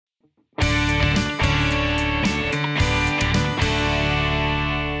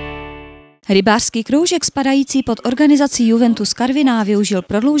Rybářský kroužek spadající pod organizací Juventus Karviná využil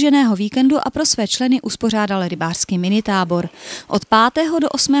prodlouženého víkendu a pro své členy uspořádal rybářský minitábor. Od 5. do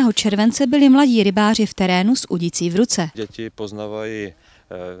 8. července byli mladí rybáři v terénu s udicí v ruce. Děti poznávají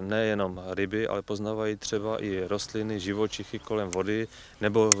nejenom ryby, ale poznávají třeba i rostliny, živočichy kolem vody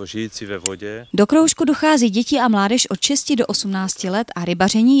nebo žijící ve vodě. Do kroužku dochází děti a mládež od 6 do 18 let a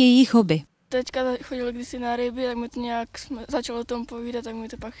rybaření je jejich hobby. Teďka chodil kdysi na ryby, tak mi to nějak začalo o tom povídat, tak mi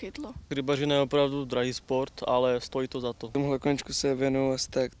to pak chytlo. Rybaření je opravdu drahý sport, ale stojí to za to. Tomuhle konečku se věnuju asi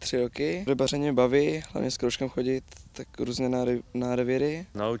tak 3 roky. Rybaření baví, hlavně s kroužkem chodit tak různě na revíry.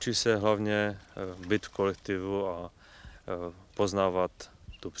 Naučí se hlavně být v kolektivu a poznávat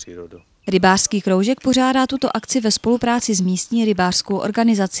tu přírodu. Rybářský kroužek pořádá tuto akci ve spolupráci s Místní rybářskou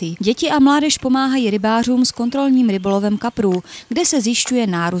organizací. Děti a mládež pomáhají rybářům s kontrolním rybolovem kaprů, kde se zjišťuje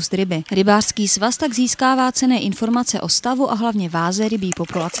nárůst ryby. Rybářský svaz tak získává cenné informace o stavu a hlavně váze rybí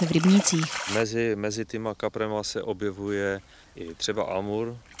populace v rybnících. Mezi těma kaprema se objevuje i třeba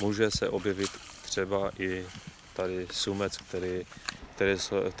amur, může se objevit třeba i tady sumec,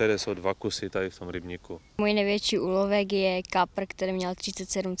 které jsou 2 kusy tady v tom rybníku. Můj největší úlovek je kapr, který měl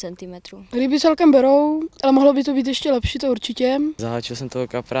 37 cm. Ryby celkem berou, ale mohlo by to být ještě lepší, to určitě. Zaháčil jsem toho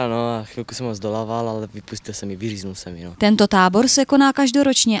kapra, no a chvilku jsem ho zdolával, ale vypustil jsem ji, vyříznul jsem ji. No. Tento tábor se koná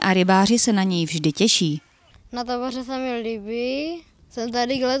každoročně a rybáři se na něj vždy těší. Na táboře jsem měl ryby, jsem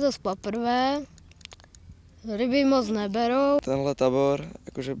tady letos poprvé. Ryby moc neberou. Tenhle tábor,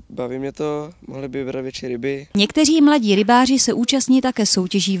 jakože baví mě to, mohli by brát větší ryby. Někteří mladí rybáři se účastní také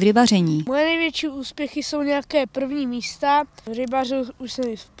soutěží v rybaření. Moje největší úspěchy jsou nějaké první místa. Rybařil už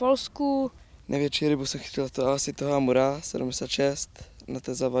jsem v Polsku. Největší rybu se chytil to asi toho amura, 76, na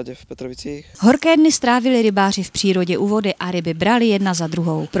té zavadě v Petrovicích. Horké dny strávili rybáři v přírodě u vody a ryby brali jedna za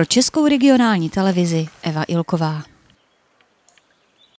druhou. Pro Českou regionální televizi Eva Ilková.